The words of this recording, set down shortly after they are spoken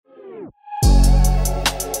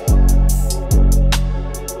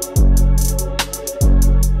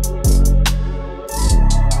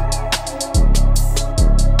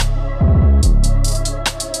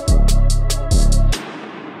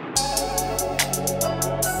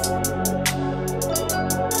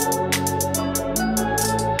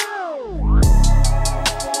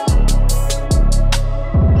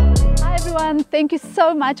Thank you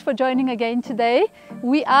so much for joining again today.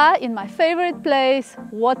 We are in my favorite place,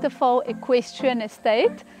 Waterfall Equestrian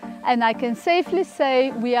Estate, and I can safely say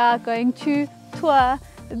we are going to tour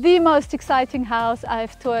the most exciting house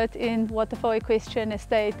I've toured in Waterfall Equestrian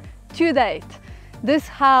Estate to date. This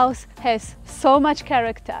house has so much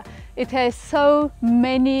character. It has so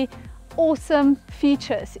many awesome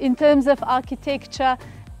features in terms of architecture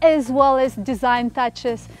as well as design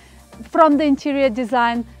touches, from the interior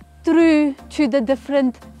design through to the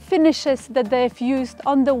different finishes that they've used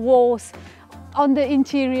on the walls, on the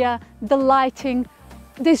interior, the lighting.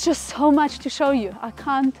 There's just so much to show you. I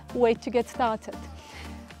can't wait to get started.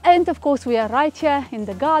 And of course, we are right here in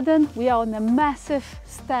the garden. We are on a massive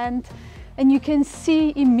stand, and you can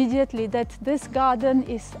see immediately that this garden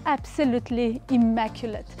is absolutely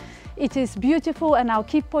immaculate. It is beautiful, and I'll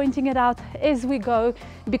keep pointing it out as we go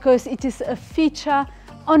because it is a feature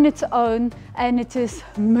on its own, and it is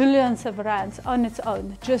millions of rands on its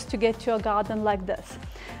own just to get to a garden like this.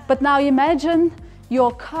 But now imagine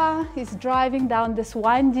your car is driving down this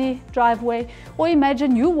windy driveway, or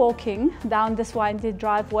imagine you walking down this windy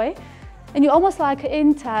driveway and you almost like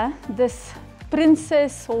enter this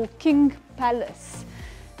princess or king palace.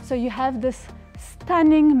 So you have this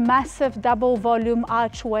stunning massive double volume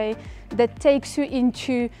archway that takes you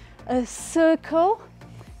into a circle,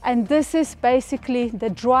 and this is basically the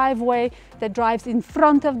driveway that drives in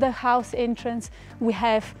front of the house entrance. We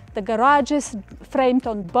have the garages framed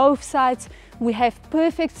on both sides. We have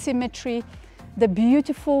perfect symmetry, the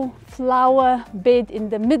beautiful flower bed in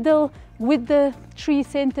the middle with the tree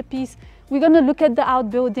centerpiece. We're going to look at the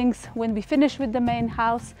outbuildings when we finish with the main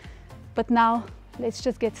house, but now let's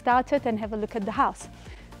just get started and have a look at the house.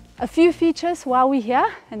 A few features while we're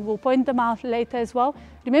here, and we'll point them out later as well.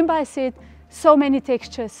 Remember I said so many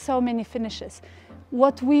textures, so many finishes.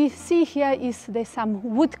 What we see here is there's some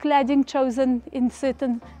wood cladding chosen in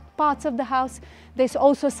certain parts of the house. There's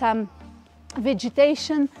also some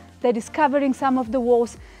vegetation that is covering some of the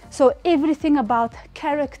walls. So everything about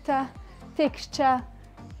character, texture,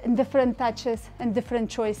 and different touches and different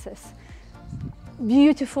choices.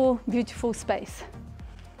 Beautiful, beautiful space.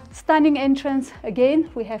 Stunning entrance. Again,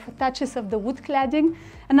 we have touches of the wood cladding,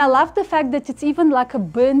 and I love the fact that it's even like a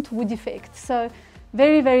burnt wood effect. So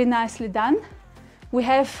very, very nicely done. We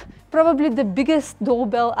have probably the biggest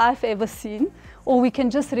doorbell I've ever seen, or we can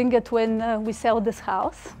just ring it when we sell this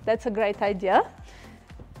house. That's a great idea.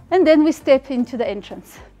 And then we step into the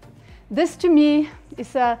entrance. This to me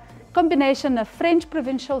is a combination of French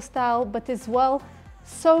Provincial style, but as well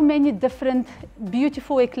so many different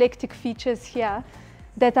beautiful eclectic features here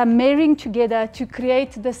that are marrying together to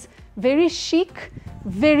create this very chic,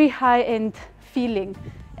 very high-end feeling.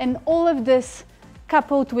 And all of this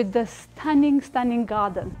coupled with the stunning, stunning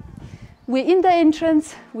garden. We're in the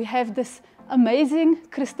entrance. We have this amazing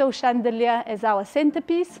crystal chandelier as our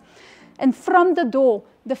centerpiece. And from the door,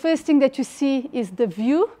 the first thing that you see is the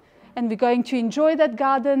view. And we're going to enjoy that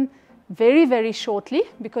garden very, very shortly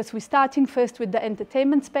because we're starting first with the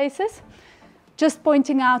entertainment spaces. Just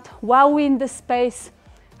pointing out, while we're in this space,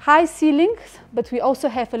 high ceilings, but we also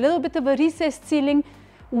have a little bit of a recessed ceiling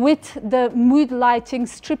with the mood lighting,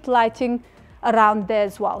 strip lighting around there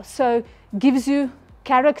as well. So gives you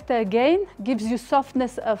character again, gives you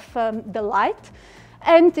softness of the light,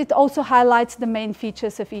 and it also highlights the main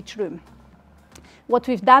features of each room. What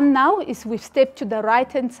we've done now is we've stepped to the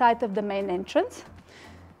right-hand side of the main entrance,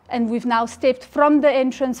 and we've now stepped from the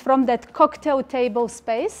entrance, from that cocktail table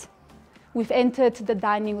space, we've entered the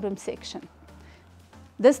dining room section.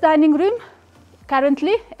 This dining room,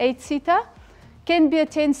 currently 8-seater, can be a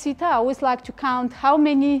 10-seater. I always like to count how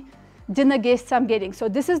many dinner guests I'm getting. So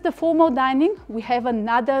this is the formal dining. We have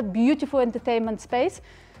another beautiful entertainment space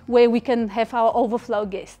where we can have our overflow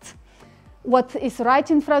guests. What is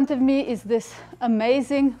right in front of me is this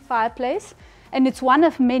amazing fireplace, and it's one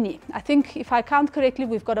of many. I think if I count correctly,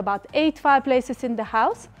 we've got about 8 fireplaces in the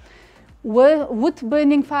house. Wood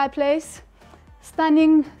burning fireplace,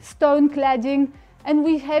 stunning stone cladding, and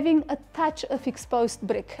we're having a touch of exposed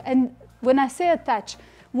brick. And when I say a touch,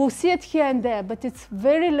 we'll see it here and there, but it's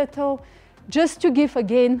very little, just to give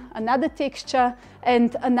again another texture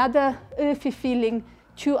and another earthy feeling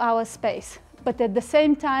to our space. But at the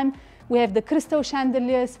same time, we have the crystal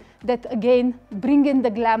chandeliers that again bring in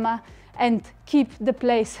the glamour and keep the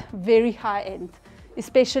place very high end,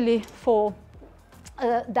 especially for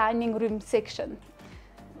a dining room section.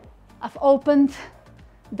 I've opened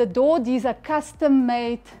the door. These are custom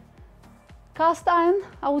made cast iron,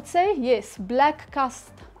 I would say. Yes, black cast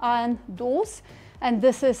iron doors. And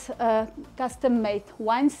this is a custom made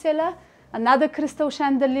wine cellar, another crystal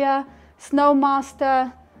chandelier,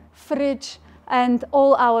 SnoMaster, fridge, and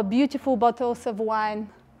all our beautiful bottles of wine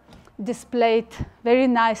displayed very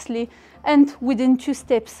nicely and within 2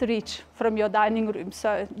 steps reach from your dining room.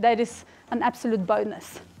 So that is an absolute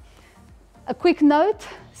bonus. A quick note,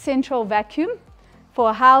 central vacuum.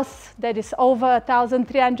 For a house that is over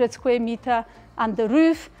 1,300 square meter under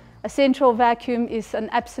roof, a central vacuum is an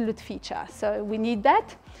absolute feature. So we need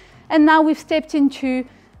that. And now we've stepped into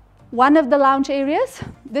one of the lounge areas.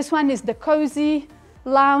 This one is the cozy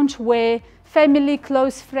lounge where family,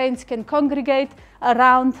 close friends can congregate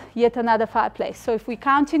around yet another fireplace. So if we're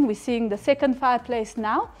counting, we're seeing the second fireplace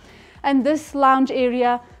now. And this lounge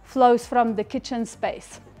area flows from the kitchen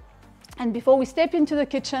space. And before we step into the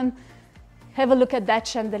kitchen, have a look at that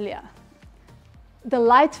chandelier. The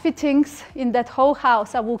light fittings in that whole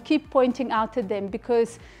house, I will keep pointing out at them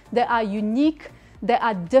because they are unique, they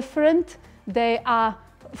are different, they are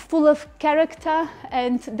full of character,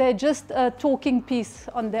 and they're just a talking piece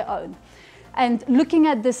on their own. And looking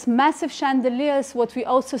at this massive chandeliers, what we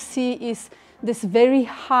also see is this very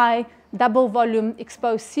high double volume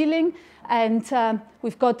exposed ceiling, and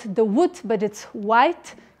we've got the wood, but it's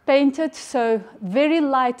white painted, so very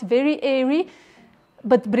light, very airy,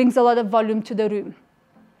 but brings a lot of volume to the room.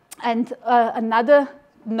 And another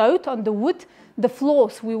note on the wood, the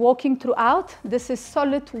floors we're walking throughout, this is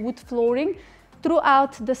solid wood flooring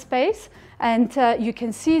throughout the space, and you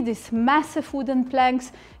can see these massive wooden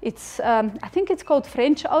planks. It's, I think it's called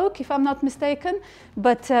French oak, if I'm not mistaken,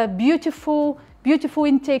 but beautiful, beautiful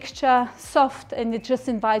in texture, soft, and it just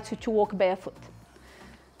invites you to walk barefoot.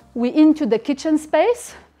 We're into the kitchen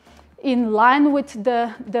space. In line with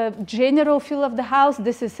the general feel of the house,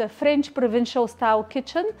 this is a French Provincial style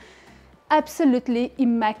kitchen. Absolutely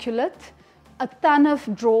immaculate. A ton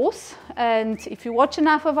of drawers, and if you watch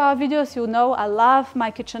enough of our videos, you'll know I love my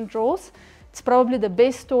kitchen drawers. It's probably the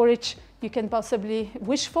best storage you can possibly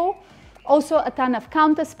wish for. Also a ton of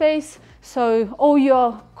counter space, so all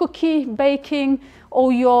your cookie baking,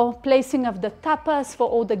 all your placing of the tapas for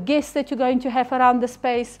all the guests that you're going to have around the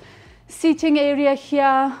space. Seating area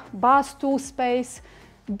here, bar stool space,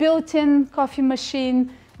 built-in coffee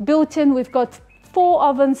machine, built-in, we've got 4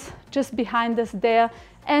 ovens just behind us there,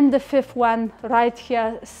 and the 5th one right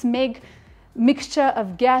here, SMEG, mixture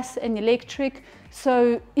of gas and electric.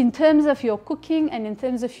 So in terms of your cooking and in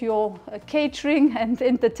terms of your catering and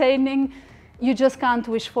entertaining, you just can't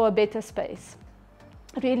wish for a better space.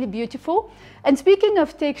 Really beautiful. And speaking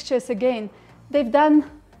of textures again, they've done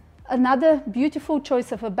another beautiful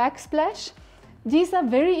choice of a backsplash. These are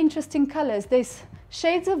very interesting colors. There's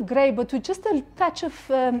shades of gray, but with just a touch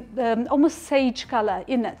of almost sage color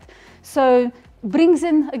in it. So brings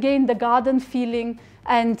in again the garden feeling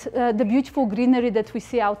and the beautiful greenery that we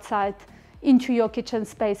see outside into your kitchen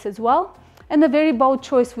space as well. And a very bold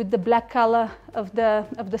choice with the black color of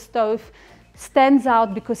the stove stands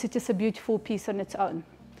out because it is a beautiful piece on its own.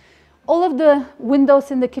 All of the windows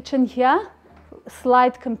in the kitchen here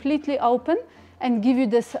slide completely open and give you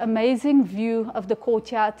this amazing view of the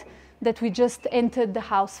courtyard that we just entered the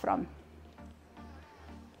house from.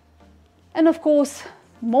 And of course,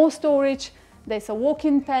 more storage. There's a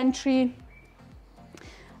walk-in pantry,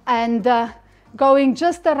 and going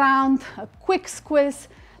just around, a quick squiz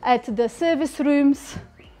at the service rooms.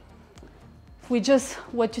 We just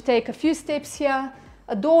want to take a few steps here,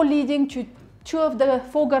 a door leading to 2 of the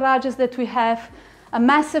 4 garages that we have, a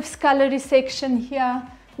massive scullery section here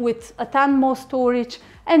with a ton more storage,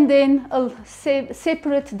 and then a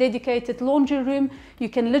separate dedicated laundry room. You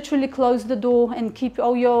can literally close the door and keep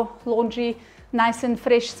all your laundry nice and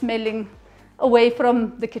fresh smelling away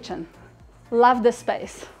from the kitchen. Love the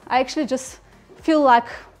space. I actually just feel like,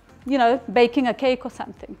 you know, baking a cake or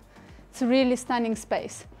something. It's a really stunning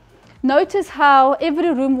space. Notice how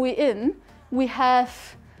every room we're in, we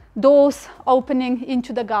have doors opening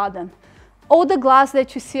into the garden. All the glass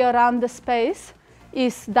that you see around the space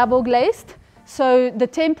is double glazed, so the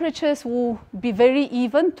temperatures will be very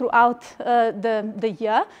even throughout the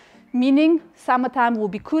year, meaning summertime will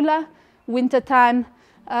be cooler, wintertime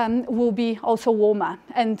will be also warmer.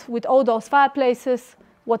 And with all those fireplaces,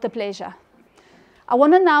 what a pleasure. I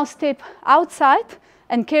want to now step outside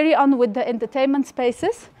and carry on with the entertainment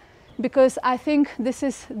spaces, because I think this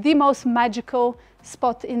is the most magical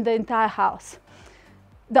spot in the entire house.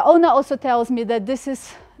 The owner also tells me that this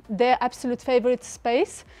is their absolute favorite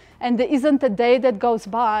space, and there isn't a day that goes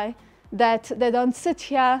by that they don't sit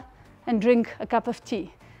here and drink a cup of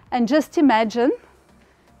tea. And just imagine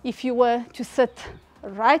if you were to sit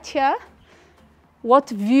right here, what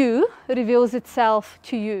view reveals itself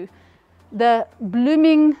to you? The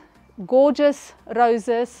blooming, gorgeous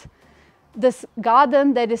roses, this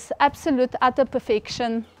garden that is absolute utter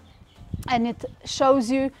perfection, and it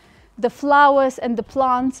shows you the flowers and the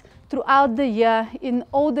plants throughout the year in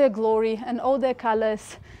all their glory and all their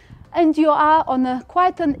colors. And you are on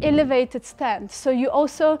quite an elevated stand, so you're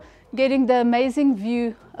also getting the amazing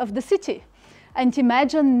view of the city. And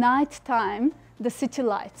imagine nighttime, the city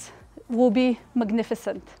lights will be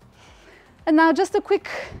magnificent. And now just a quick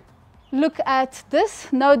look at this.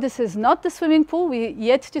 No, this is not the swimming pool. We're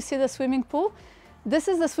yet to see the swimming pool. This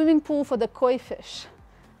is the swimming pool for the koi fish.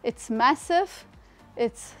 It's massive.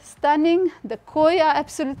 It's stunning. The koi are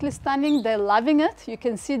absolutely stunning. They're loving it. You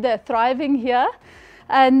can see they're thriving here.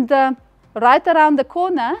 And right around the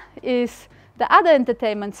corner is the other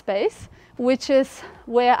entertainment space, which is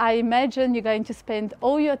where I imagine you're going to spend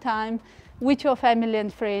all your time with your family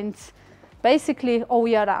and friends, basically all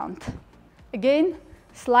year round. Again,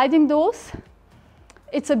 sliding doors.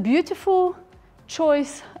 It's a beautiful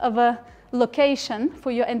choice of a location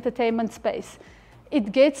for your entertainment space.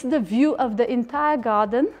 It gets the view of the entire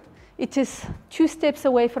garden. It is 2 steps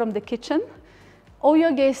away from the kitchen. All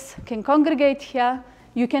your guests can congregate here.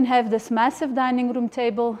 You can have this massive dining room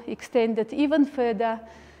table extended even further,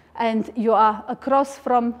 and you are across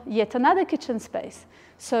from yet another kitchen space.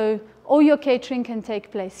 So all your catering can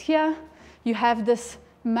take place here. You have this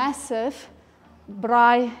massive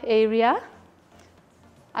braai area.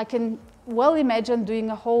 I can well imagine doing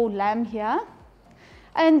a whole lamb here.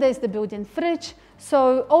 And there's the built-in fridge.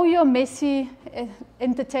 So all your messy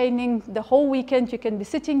entertaining the whole weekend, you can be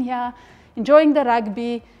sitting here, enjoying the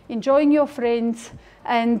rugby, enjoying your friends,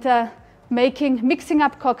 and mixing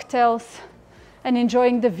up cocktails and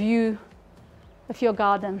enjoying the view of your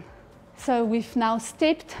garden. So we've now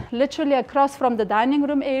stepped literally across from the dining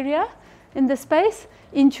room area in the space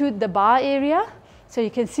into the bar area. So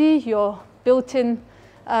you can see your built-in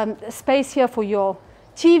space here for your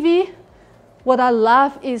TV. What I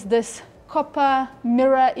love is this copper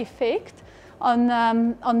mirror effect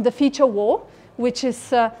on the feature wall, which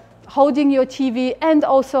is holding your TV and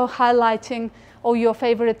also highlighting all your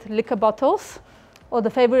favorite liquor bottles or the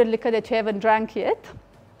favorite liquor that you haven't drank yet.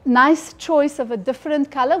 Nice choice of a different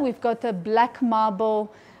color. We've got a black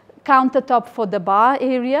marble countertop for the bar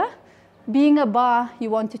area. Being a bar, you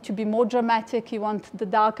want it to be more dramatic. You want the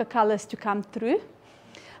darker colors to come through.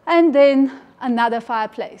 And then another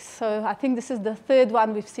fireplace. So I think this is the 3rd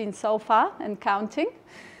one we've seen so far and counting.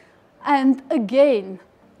 And again,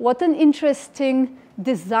 what an interesting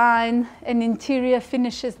design and interior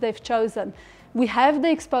finishes they've chosen. We have the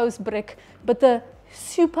exposed brick, but the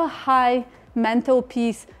super high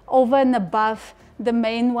mantelpiece over and above the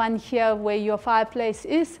main one here where your fireplace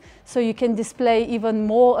is, so you can display even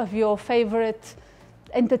more of your favorite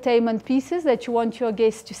entertainment pieces that you want your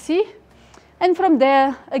guests to see. And from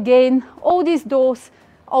there, again, all these doors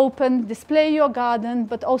open, display your garden,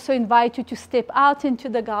 but also invite you to step out into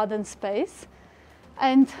the garden space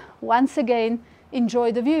and once again,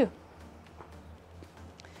 enjoy the view.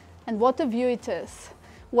 And what a view it is.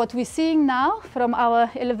 What we're seeing now from our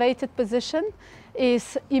elevated position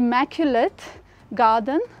is immaculate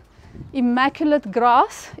garden, immaculate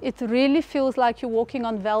grass. It really feels like you're walking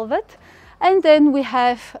on velvet. And then we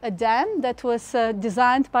have a dam that was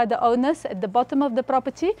designed by the owners at the bottom of the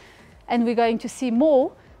property, and we're going to see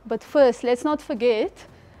more. But first, let's not forget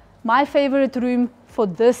my favorite room for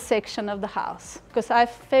this section of the house, because I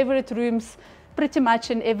have favorite rooms pretty much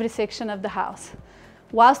in every section of the house.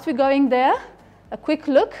 Whilst we're going there, a quick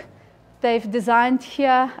look. They've designed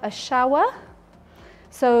here a shower.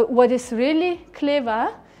 So what is really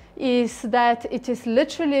clever is that it is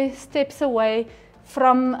literally steps away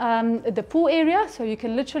from the pool area. So you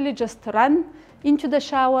can literally just run into the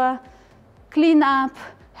shower, clean up,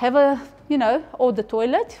 have or the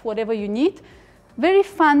toilet, whatever you need. Very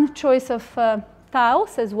fun choice of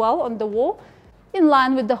tiles as well on the wall, in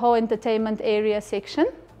line with the whole entertainment area section.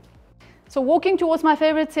 So walking towards my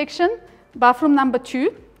favorite section, bathroom number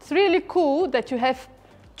 2. It's really cool that you have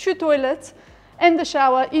 2 toilets and the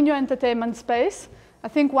shower in your entertainment space. I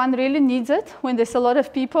think one really needs it when there's a lot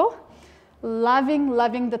of people.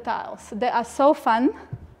 Loving the tiles. They are so fun.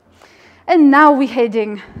 And now we're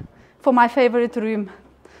heading for my favorite room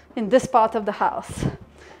in this part of the house.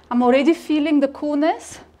 I'm already feeling the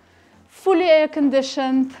coolness. Fully air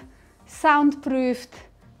conditioned, soundproofed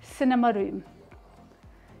cinema room.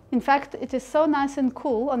 In fact, it is so nice and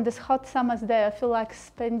cool on this hot summer's day. I feel like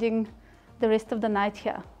spending the rest of the night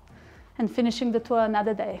here and finishing the tour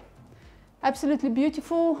another day. Absolutely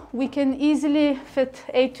beautiful. We can easily fit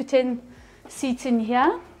 8 to 10 seats in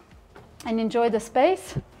here and enjoy the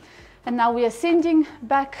space. And now we are ascending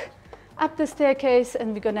back up the staircase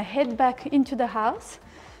and we're going to head back into the house.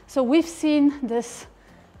 So we've seen this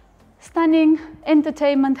stunning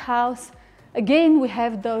entertainment house. Again, we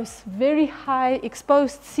have those very high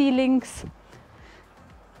exposed ceilings,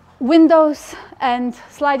 windows and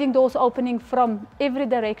sliding doors opening from every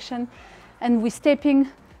direction. And we're stepping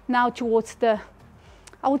now towards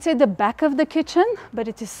I would say the back of the kitchen, but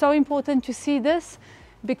it is so important to see this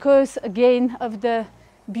because, again, of the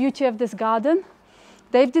beauty of this garden.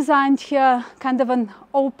 They've designed here kind of an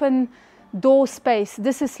open door space.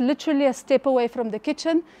 This is literally a step away from the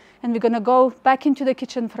kitchen, and we're going to go back into the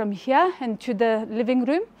kitchen from here and to the living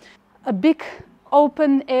room. A big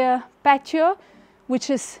open air patio,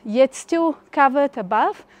 which is yet still covered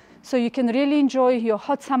above, so you can really enjoy your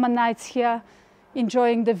hot summer nights here,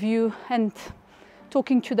 enjoying the view and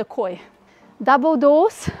talking to the koi. Double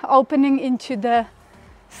doors opening into the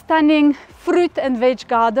stunning fruit and veg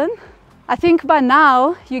garden. I think by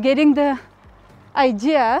now you're getting the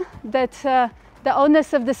idea that the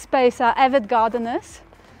owners of the space are avid gardeners.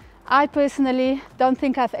 I personally don't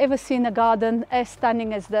think I've ever seen a garden as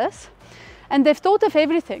stunning as this. And they've thought of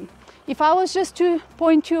everything. If I was just to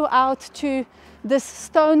point you out to this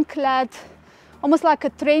stone-clad, almost like a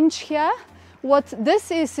trench here, what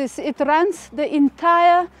this is it runs the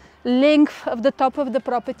entire length of the top of the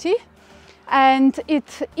property. And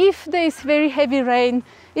if there is very heavy rain,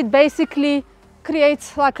 it basically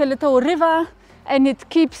creates like a little river, and it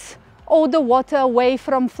keeps all the water away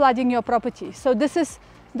from flooding your property. So this is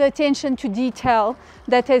the attention to detail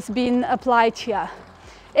that has been applied here.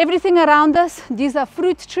 Everything around us, these are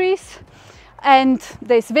fruit trees, and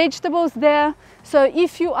there's vegetables there. So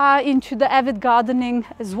if you are into the avid gardening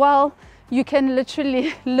as well, you can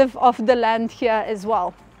literally live off the land here as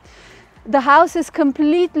well. The house is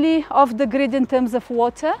completely off the grid in terms of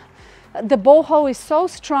water. The borehole is so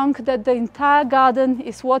strong that the entire garden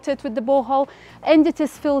is watered with the borehole, and it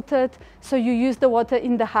is filtered, so you use the water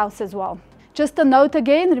in the house as well. Just a note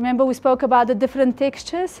again, remember we spoke about the different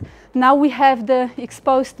textures. Now we have the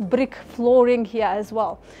exposed brick flooring here as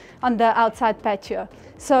well on the outside patio.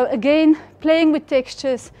 So again, playing with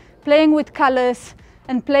textures, playing with colors,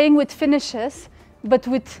 and playing with finishes, but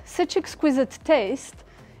with such exquisite taste.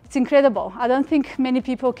 It's incredible. I don't think many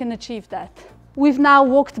people can achieve that. We've now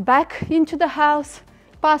walked back into the house,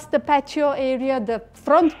 past the patio area, the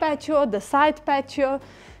front patio, the side patio,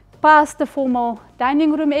 past the formal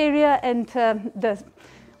dining room area and the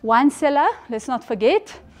wine cellar, let's not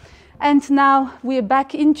forget. And now we're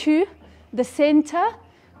back into the center.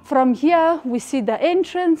 From here, we see the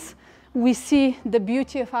entrance. We see the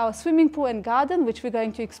beauty of our swimming pool and garden, which we're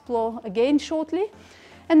going to explore again shortly.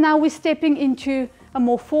 And now we're stepping into a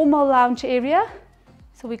more formal lounge area.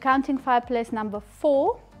 So we're counting fireplace number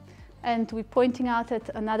 4, and we're pointing out at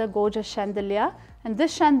another gorgeous chandelier. And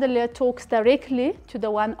this chandelier talks directly to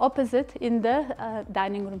the one opposite in the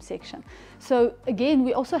dining room section. So again,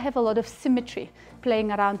 we also have a lot of symmetry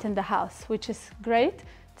playing around in the house, which is great.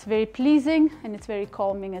 It's very pleasing and it's very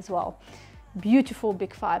calming as well. Beautiful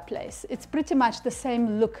big fireplace. It's pretty much the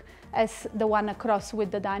same look as the one across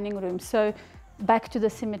with the dining room. So back to the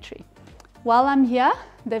symmetry. While I'm here,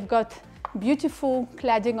 they've got beautiful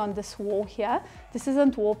cladding on this wall here. This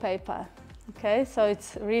isn't wallpaper, okay? So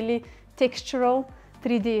it's really textural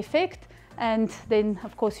 3D effect. And then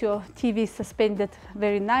of course your TV is suspended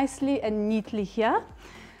very nicely and neatly here.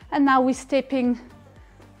 And now we're stepping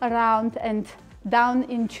around and down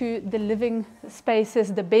into the living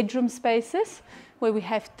spaces, the bedroom spaces, where we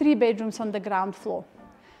have 3 bedrooms on the ground floor.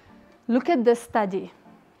 Look at this study.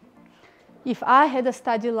 If I had a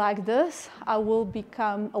study like this, I will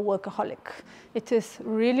become a workaholic. It is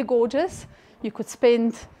really gorgeous. You could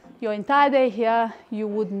spend your entire day here. You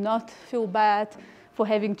would not feel bad for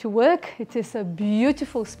having to work. It is a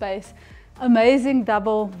beautiful space. Amazing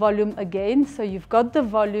double volume again. So you've got the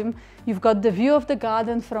volume, you've got the view of the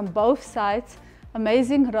garden from both sides.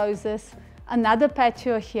 Amazing roses, another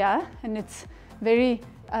patio here, and it's very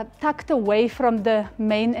tucked away from the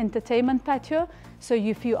main entertainment patio. So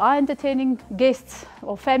if you are entertaining guests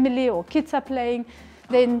or family or kids are playing,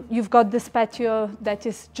 then you've got this patio that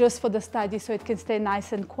is just for the study, so it can stay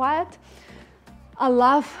nice and quiet. I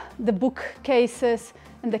love the bookcases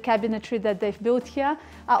and the cabinetry that they've built here.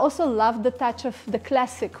 I also love the touch of the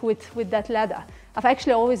classic with that ladder. I've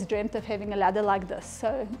actually always dreamt of having a ladder like this,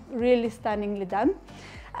 so really stunningly done.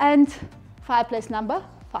 And fireplace number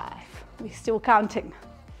 5. We're still counting.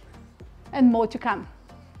 And more to come.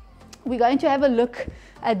 We're going to have a look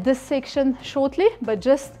at this section shortly, but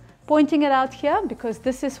just pointing it out here because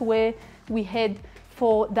this is where we head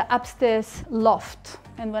for the upstairs loft.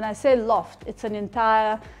 And when I say loft, it's an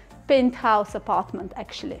entire penthouse apartment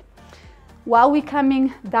actually. While we're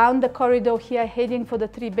coming down the corridor here, heading for the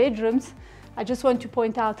 3 bedrooms, I just want to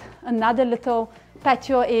point out another little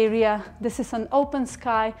patio area. This is an open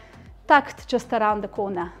sky, tucked just around the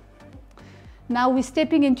corner. Now we're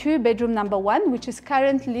stepping into bedroom number 1, which is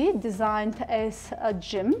currently designed as a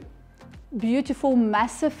gym. Beautiful,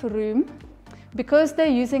 massive room. Because they're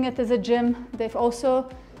using it as a gym, they've also,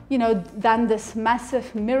 done this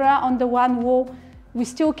massive mirror on the one wall. We're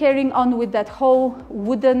still carrying on with that whole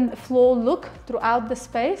wooden floor look throughout the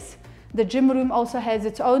space. The gym room also has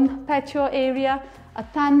its own patio area, a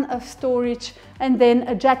ton of storage, and then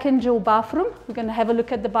a Jack and Jill bathroom. We're going to have a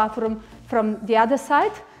look at the bathroom from the other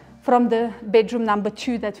side, from the bedroom number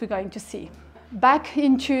 2 that we're going to see. Back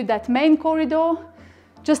into that main corridor,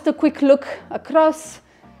 just a quick look across.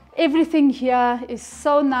 Everything here is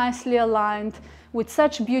so nicely aligned with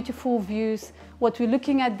such beautiful views. What we're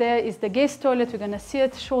looking at there is the guest toilet. We're going to see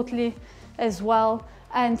it shortly as well.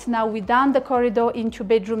 And now we're down the corridor into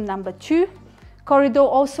bedroom number 2. Corridor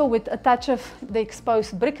also with a touch of the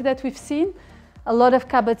exposed brick that we've seen. A lot of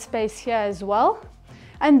cupboard space here as well.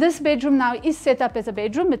 And this bedroom now is set up as a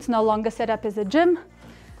bedroom. It's no longer set up as a gym.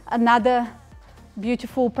 Another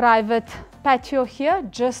beautiful private patio here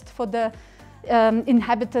just for the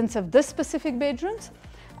inhabitants of this specific bedrooms.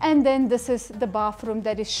 And then this is the bathroom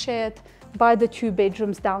that is shared by the 2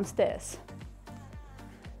 bedrooms downstairs.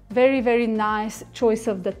 Very, very nice choice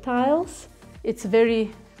of the tiles. It's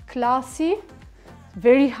very classy,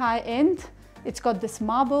 very high end. It's got this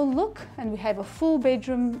marble look, and we have a full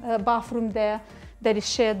bathroom there that is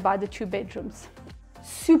shared by the 2 bedrooms.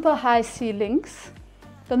 Super high ceilings.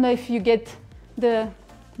 Don't know if you get the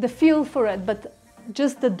feel for it, but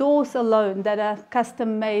just the doors alone that are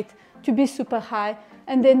custom made to be super high,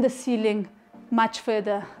 and then the ceiling much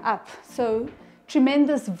further up. So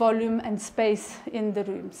tremendous volume and space in the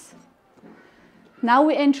rooms. Now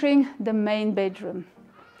we're entering the main bedroom.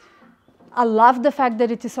 I love the fact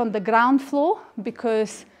that it is on the ground floor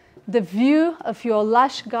because the view of your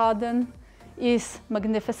lush garden is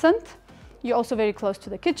magnificent. You're also very close to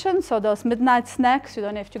the kitchen, so those midnight snacks, you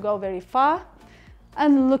don't have to go very far.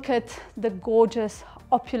 And look at the gorgeous,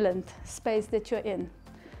 opulent space that you're in.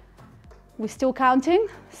 We're still counting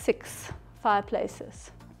 6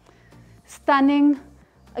 fireplaces. Stunning.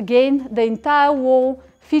 Again, the entire wall,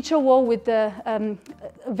 feature wall with the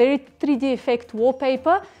very 3D effect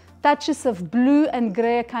wallpaper, touches of blue and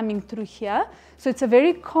grey coming through here. So it's a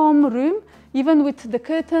very calm room, even with the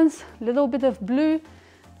curtains, a little bit of blue,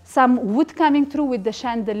 some wood coming through with the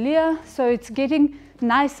chandelier. So it's getting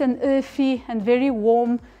nice and earthy and very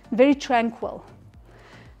warm, very tranquil.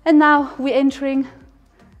 And now we're entering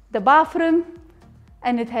the bathroom,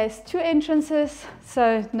 and it has 2 entrances,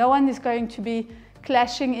 so no one is going to be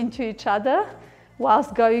clashing into each other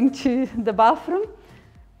whilst going to the bathroom.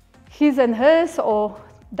 His and hers, or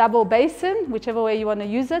double basin, whichever way you want to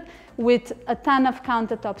use it, with a ton of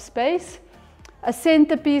countertop space, a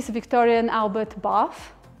centerpiece Victorian Albert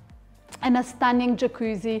bath, and a stunning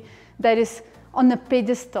jacuzzi that is on a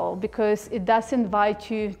pedestal because it does invite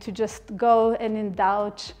you to just go and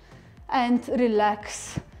indulge and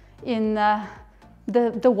relax in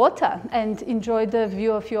the water and enjoy the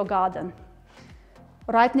view of your garden.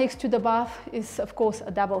 Right next to the bath is, of course,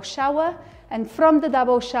 a double shower, and from the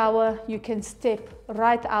double shower you can step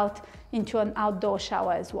right out into an outdoor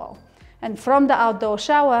shower as well. And from the outdoor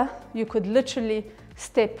shower you could literally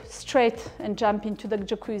step straight and jump into the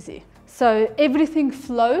jacuzzi. So everything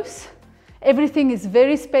flows. Everything is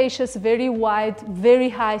very spacious, very wide, very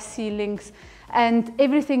high ceilings, and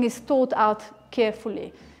everything is thought out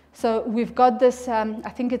carefully. So we've got this, I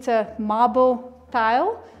think it's a marble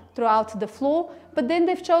tile throughout the floor, but then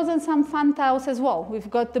they've chosen some fun tiles as well. We've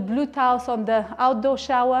got the blue tiles on the outdoor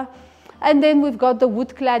shower, and then we've got the wood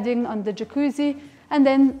cladding on the jacuzzi, and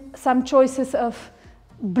then some choices of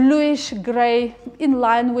bluish grey in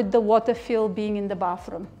line with the water fill being in the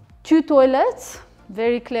bathroom. 2 toilets.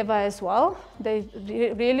 Very clever as well. They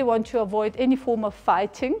really want to avoid any form of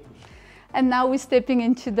fighting. And now we're stepping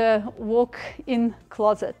into the walk-in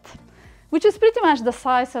closet, which is pretty much the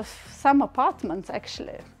size of some apartments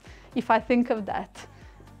actually, if I think of that.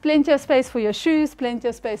 Plenty of space for your shoes, plenty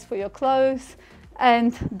of space for your clothes,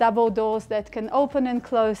 and double doors that can open and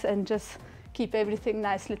close and just keep everything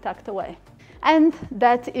nicely tucked away. And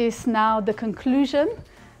that is now the conclusion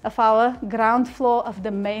of our ground floor of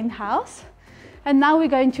the main house. And now we're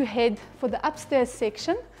going to head for the upstairs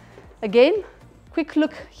section. Again, quick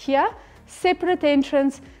look here, separate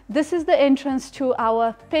entrance. This is the entrance to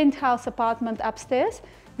our penthouse apartment upstairs,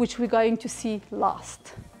 which we're going to see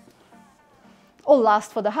last. Or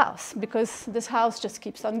last for the house, because this house just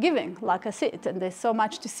keeps on giving, like I said, and there's so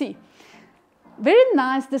much to see. Very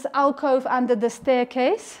nice, this alcove under the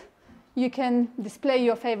staircase. You can display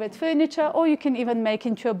your favorite furniture, or you can even make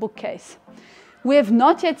into a bookcase. We have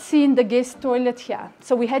not yet seen the guest toilet here.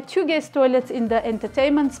 So we had 2 guest toilets in the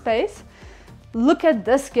entertainment space. Look at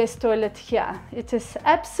this guest toilet here. It is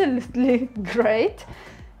absolutely great.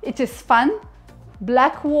 It is fun.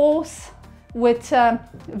 Black walls with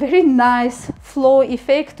very nice floor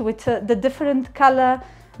effect with the different color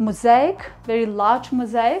mosaic, very large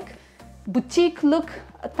mosaic. Boutique look,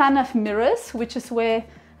 a ton of mirrors, which is where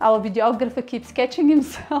our videographer keeps catching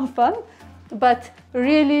himself on. But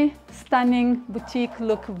really stunning boutique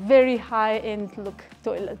look, very high-end look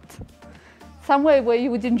toilet. Somewhere where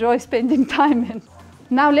you would enjoy spending time in.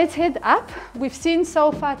 Now let's head up. We've seen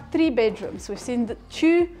so far 3 bedrooms. We've seen the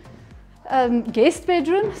 2 guest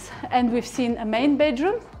bedrooms, and we've seen a main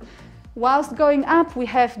bedroom. Whilst going up, we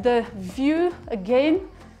have the view again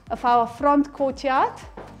of our front courtyard.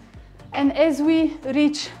 And as we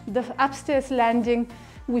reach the upstairs landing,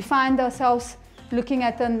 we find ourselves looking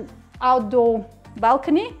at an outdoor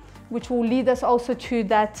balcony, which will lead us also to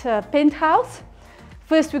that penthouse.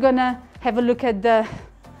 First, we're gonna have a look at the,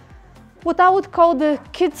 what I would call the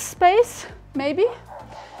kids space, maybe.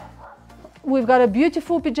 We've got a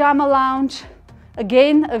beautiful pajama lounge,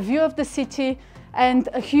 again, a view of the city, and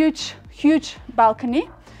a huge, huge balcony.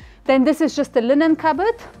 Then this is just a linen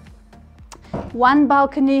cupboard. 1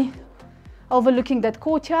 balcony overlooking that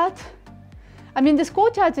courtyard. I mean, this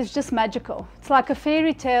courtyard is just magical. It's like a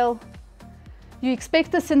fairy tale. You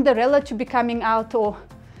expect a Cinderella to be coming out, or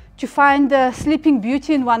to find a sleeping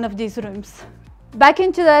beauty in one of these rooms. Back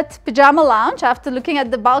into that pajama lounge, after looking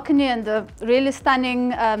at the balcony and the really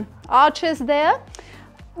stunning arches there,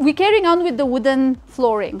 we're carrying on with the wooden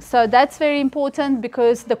flooring. So that's very important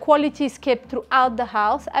because the quality is kept throughout the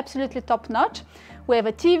house, absolutely top notch. We have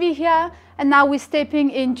a TV here, and now we're stepping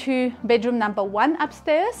into bedroom number 1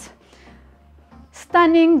 upstairs.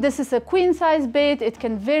 Stunning. This is a queen size bed. It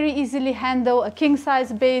can very easily handle a king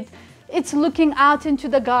size bed. It's looking out into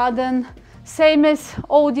the garden, same as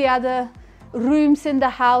all the other rooms in the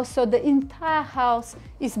house. So the entire house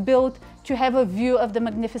is built to have a view of the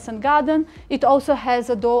magnificent garden. It also has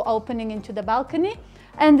a door opening into the balcony,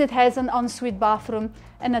 and it has an ensuite bathroom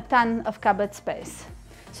and a ton of cupboard space.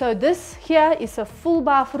 So this here is a full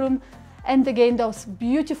bathroom, and again those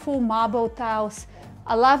beautiful marble tiles.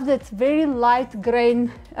 I love that very light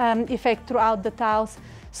grain effect throughout the tiles.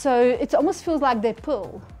 So it almost feels like they're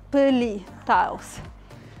pearly tiles.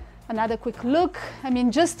 Another quick look. I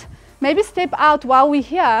mean, just maybe step out while we're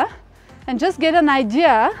here and just get an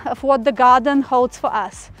idea of what the garden holds for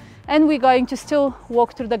us. And we're going to still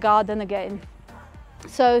walk through the garden again.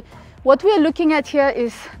 So what we're looking at here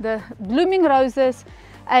is the blooming roses,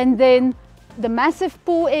 and then the massive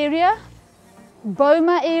pool area,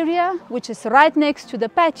 boma area, which is right next to the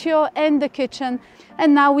patio and the kitchen.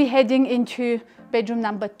 And now we're heading into bedroom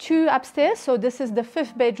number 2 upstairs. So this is the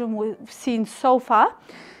 5th bedroom we've seen so far.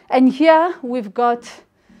 And here we've got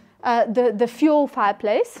the fuel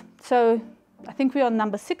fireplace. So I think we're on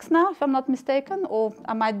number 6 now, if I'm not mistaken, or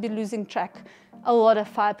I might be losing track. A lot of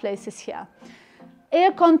fireplaces here.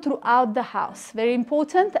 Aircon throughout the house, very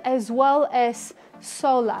important, as well as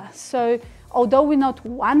solar. So although we're not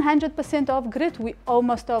 100% off-grid, we're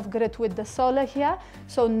almost off-grid with the solar here,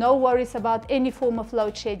 so no worries about any form of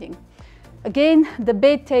load shedding. Again, the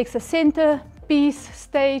bed takes a centerpiece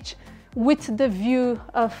stage with the view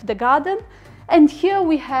of the garden, and here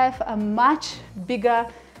we have a much bigger,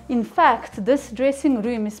 in fact, this dressing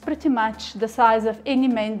room is pretty much the size of any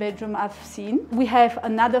main bedroom I've seen. We have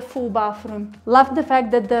another full bathroom. Love the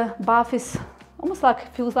fact that the bath is almost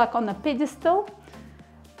like, feels like on a pedestal.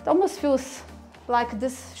 It almost feels like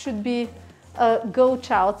this should be a girl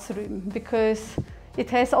child's room because it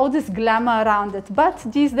has all this glamour around it. But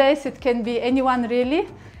these days it can be anyone really.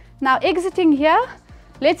 Now exiting here,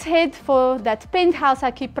 let's head for that penthouse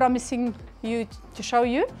I keep promising you to show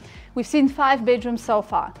you. We've seen 5 bedrooms so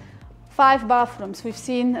far, 5 bathrooms. We've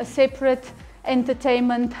seen a separate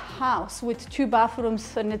entertainment house with 2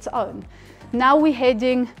 bathrooms on its own. Now we're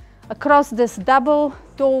heading across this double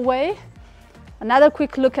doorway. Another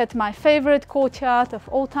quick look at my favorite courtyard of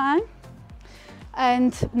all time.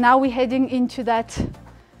 And now we're heading into that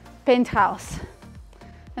penthouse.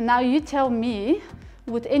 And now you tell me,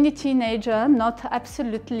 would any teenager not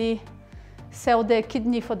absolutely sell their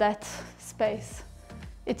kidney for that space?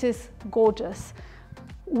 It is gorgeous.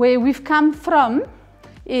 Where we've come from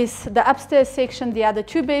is the upstairs section, the other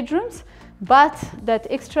 2 bedrooms, but that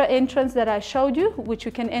extra entrance that I showed you, which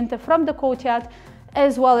you can enter from the courtyard,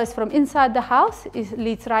 as well as from inside the house,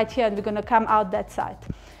 leads right here, and we're going to come out that side.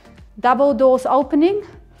 Double doors opening,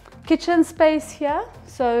 kitchen space here.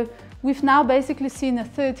 So we've now basically seen a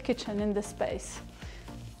third kitchen in this space.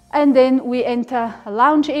 And then we enter a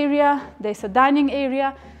lounge area, there's a dining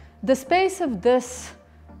area. The space of this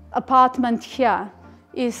apartment here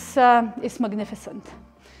is magnificent.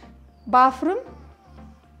 Bathroom,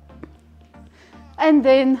 and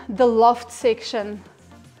then the loft section.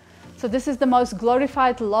 So this is the most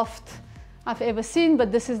glorified loft I've ever seen,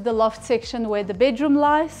 but this is the loft section where the bedroom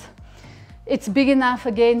lies. It's big enough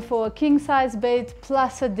again for a king size bed,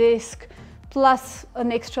 plus a desk, plus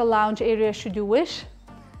an extra lounge area should you wish.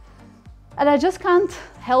 And I just can't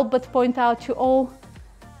help but point out to all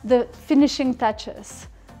the finishing touches,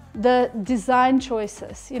 the design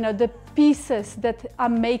choices, you know, the pieces that are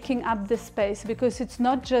making up this space, because it's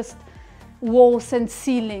not just walls and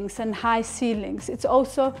ceilings and high ceilings. It's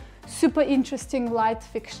also super interesting light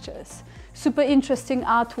fixtures, super interesting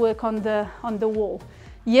artwork on the wall,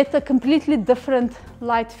 yet a completely different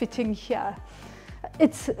light fitting here.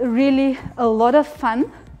 It's really a lot of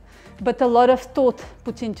fun, but a lot of thought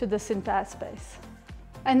put into this entire space.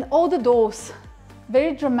 And all the doors,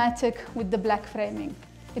 very dramatic with the black framing.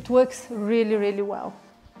 It works really, really well.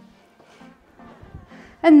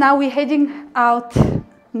 And now we're heading out,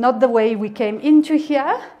 not the way we came into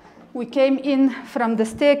here. We came in from the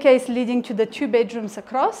staircase leading to the 2 bedrooms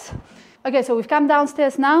across. Okay, so we've come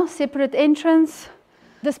downstairs now, separate entrance.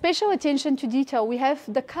 The special attention to detail, we have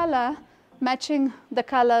the color matching the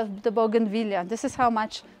color of the bougainvillea. This is how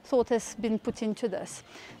much thought has been put into this.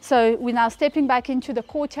 So we're now stepping back into the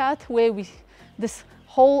courtyard where this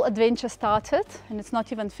whole adventure started, and it's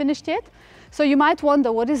not even finished yet. So you might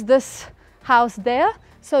wonder, what is this house there?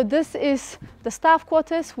 So this is the staff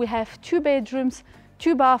quarters. We have 2 bedrooms,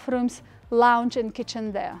 2 bathrooms, lounge and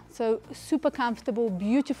kitchen there. So super comfortable,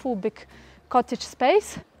 beautiful big cottage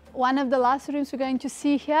space. One of the last rooms we're going to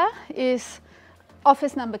see here is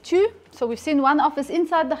office number 2. So we've seen one office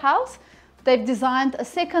inside the house. They've designed a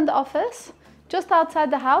second office just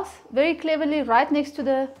outside the house, very cleverly right next to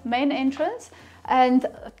the main entrance, and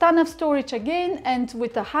a ton of storage again. And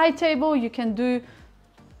with a high table, you can do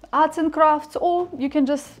arts and crafts, or you can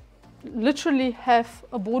just literally have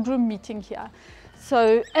a boardroom meeting here.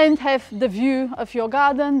 So, and have the view of your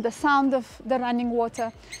garden, the sound of the running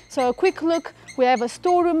water. So a quick look, we have a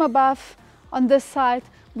storeroom above on this side.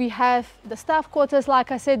 We have the staff quarters,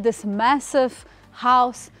 like I said, this massive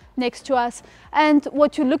house next to us. And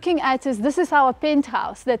what you're looking at is, this is our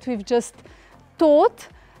penthouse that we've just taught.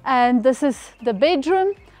 And this is the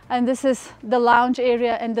bedroom, and this is the lounge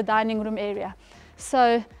area and the dining room area.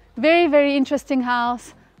 So very, very interesting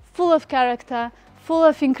house, full of character, full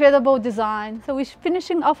of incredible design. So we're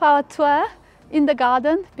finishing off our tour in the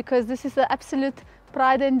garden, because this is the absolute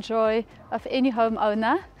pride and joy of any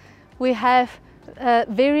homeowner. We have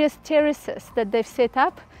various terraces that they've set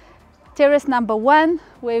up. Terrace number 1,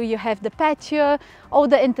 where you have the patio, all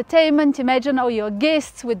the entertainment. Imagine all your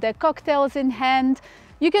guests with their cocktails in hand.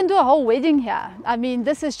 You can do a whole wedding here. I mean,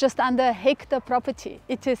 this is just under a hectare property.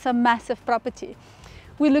 It is a massive property.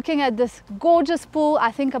 We're looking at this gorgeous pool,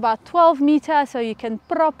 I think about 12 meters, so you can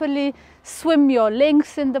properly swim your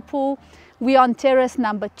lengths in the pool. We're on terrace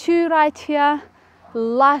number 2 right here.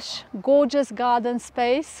 Lush, gorgeous garden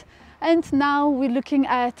space. And now we're looking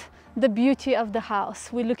at the beauty of the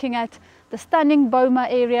house. We're looking at the stunning boma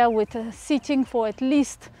area with seating for at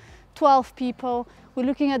least 12 people. We're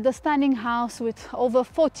looking at the stunning house with over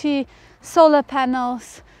 40 solar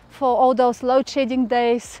panels for all those load shedding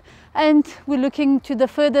days. And we're looking to the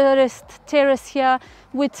furthest terrace here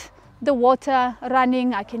with the water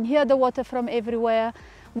running. I can hear the water from everywhere.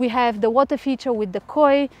 We have the water feature with the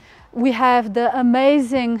koi. We have the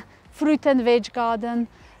amazing fruit and veg garden.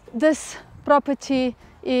 This property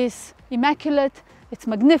is immaculate, it's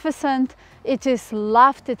magnificent, it is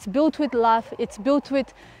loved, it's built with love, it's built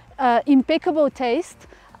with impeccable taste,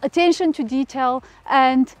 attention to detail,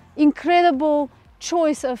 and incredible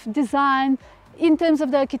choice of design in terms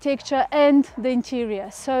of the architecture and the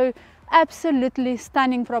interior. So absolutely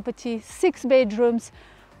stunning property, 6 bedrooms.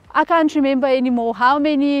 I can't remember anymore how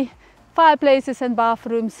many fireplaces and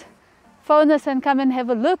bathrooms. Phone us and come and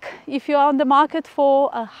have a look if you're on the market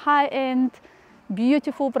for a high-end,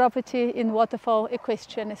 beautiful property in Waterfall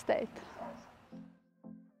Equestrian Estate.